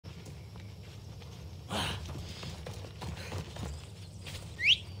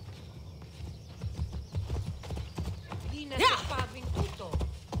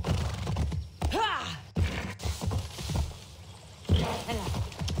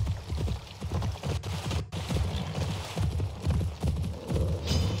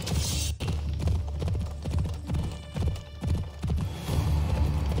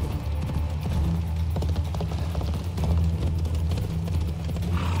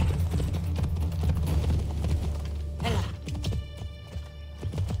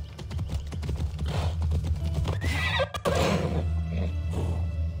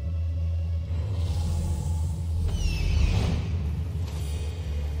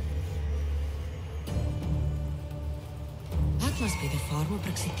Must be the farm where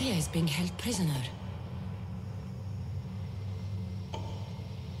Praxitia is being held prisoner.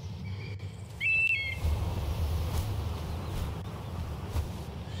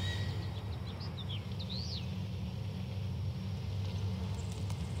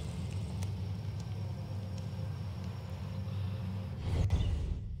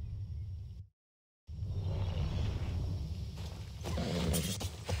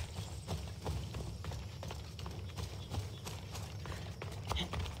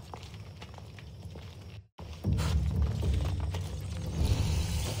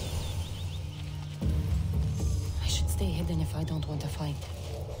 Stay hidden if I don't want to fight.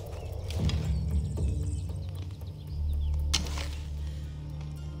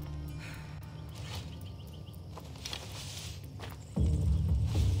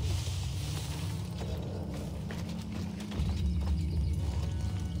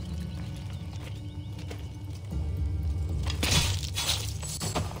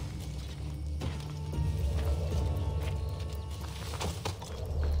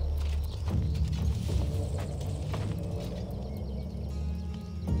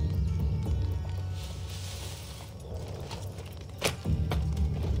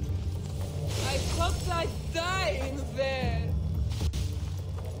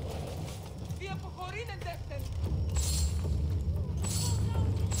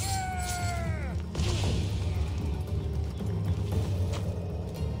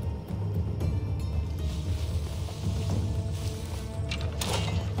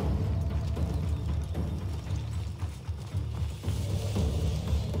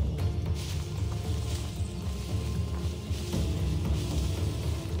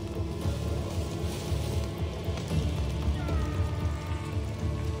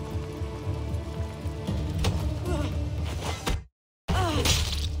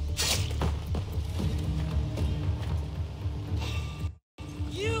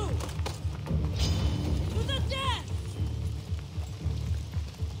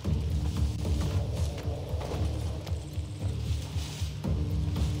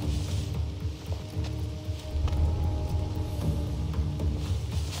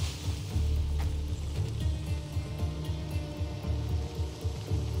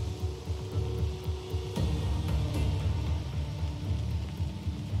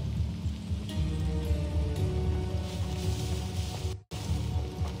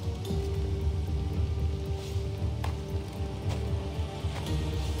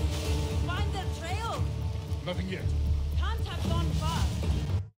 Nothing yet. Can't have gone far.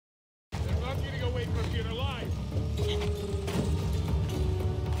 They're not getting away from here alive.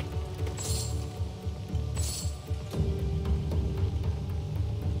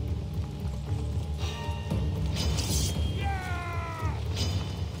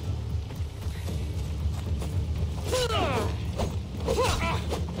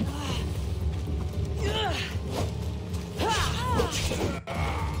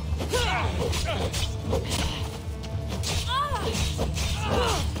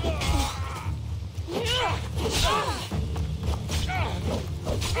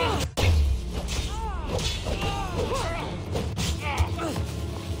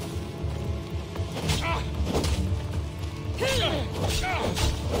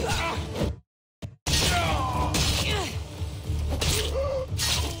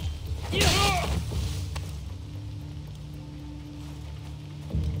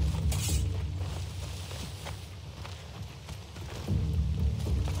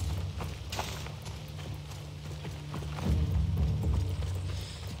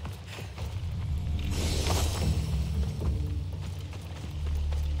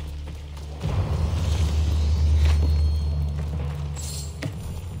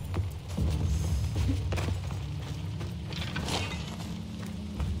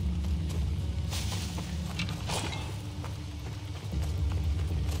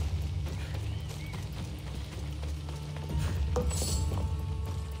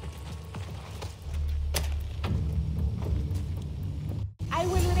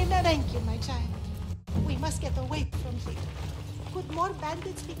 Thank you, my child. We must get away from here. Could more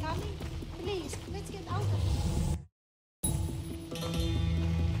bandits be coming? Please, let's get out of here.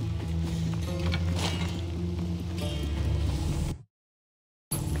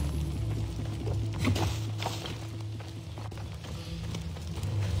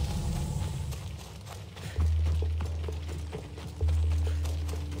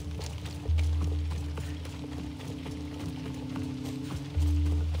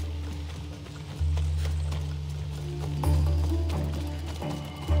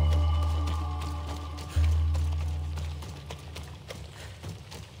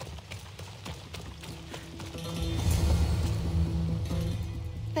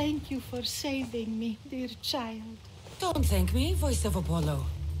 Thank you for saving me, dear child. Don't thank me, voice of Apollo.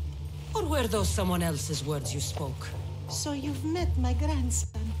 Or were those someone else's words you spoke? So you've met my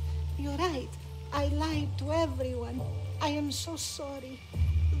grandson. You're right. I lied to everyone. I am so sorry.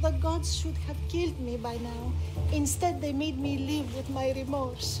 The gods should have killed me by now. Instead, they made me live with my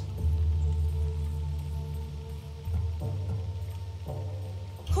remorse.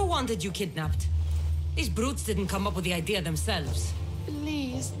 Who wanted you kidnapped? These brutes didn't come up with the idea themselves.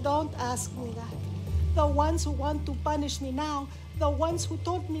 Please, don't ask me that. The ones who want to punish me now, the ones who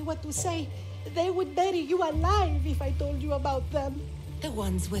told me what to say, they would bury you alive if I told you about them. The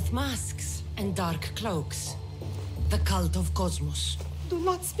ones with masks and dark cloaks. The cult of Cosmos. Do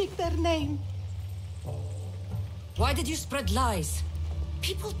not speak their name. Why did you spread lies?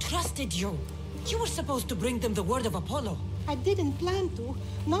 People trusted you. You were supposed to bring them the word of Apollo. I didn't plan to,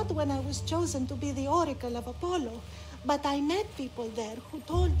 not when I was chosen to be the Oracle of Apollo. But I met people there who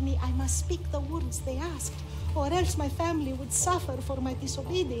told me I must speak the words they asked, or else my family would suffer for my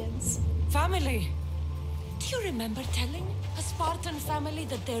disobedience. Family? Do you remember telling a Spartan family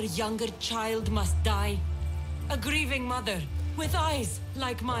that their younger child must die? A grieving mother, with eyes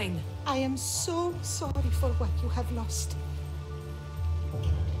like mine. I am so sorry for what you have lost.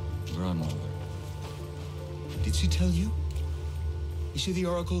 Grandmother. Did she tell you? Is she the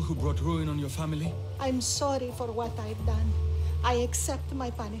oracle who brought ruin on your family? I'm sorry for what I've done. I accept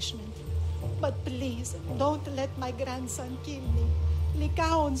my punishment. But please, don't let my grandson kill me.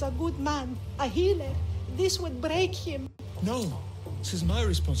 Lycaon's a good man, a healer. This would break him. No, this is my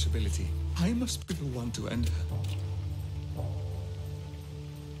responsibility. I must be the one to end her.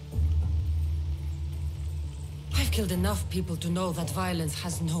 I've killed enough people to know that violence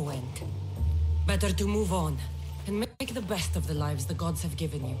has no end. Better to move on, and make the best of the lives the gods have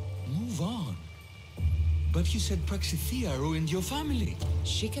given you. Move on. But you said Praxithea ruined your family.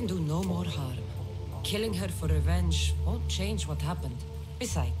 She can do no more harm. Killing her for revenge won't change what happened.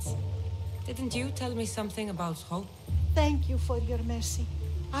 Besides, didn't you tell me something about hope? Thank you for your mercy.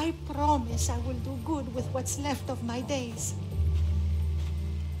 I promise I will do good with what's left of my days.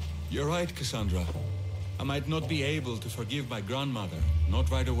 You're right, Cassandra. I might not be able to forgive my grandmother, not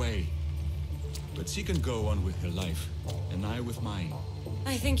right away. But she can go on with her life, and I with mine.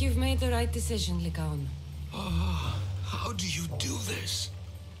 I think you've made the right decision, Lycaon. How do you do this?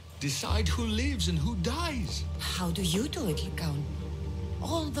 Decide who lives and who dies? How do you do it, Lycaon?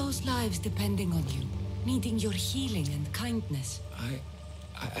 All those lives depending on you, needing your healing and kindness.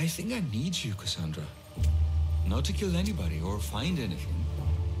 I think I need you, Cassandra. Not to kill anybody or find anything.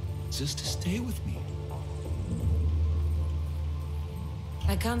 Just to stay with me.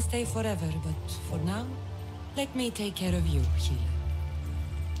 I can't stay forever, but for now, let me take care of you, healer.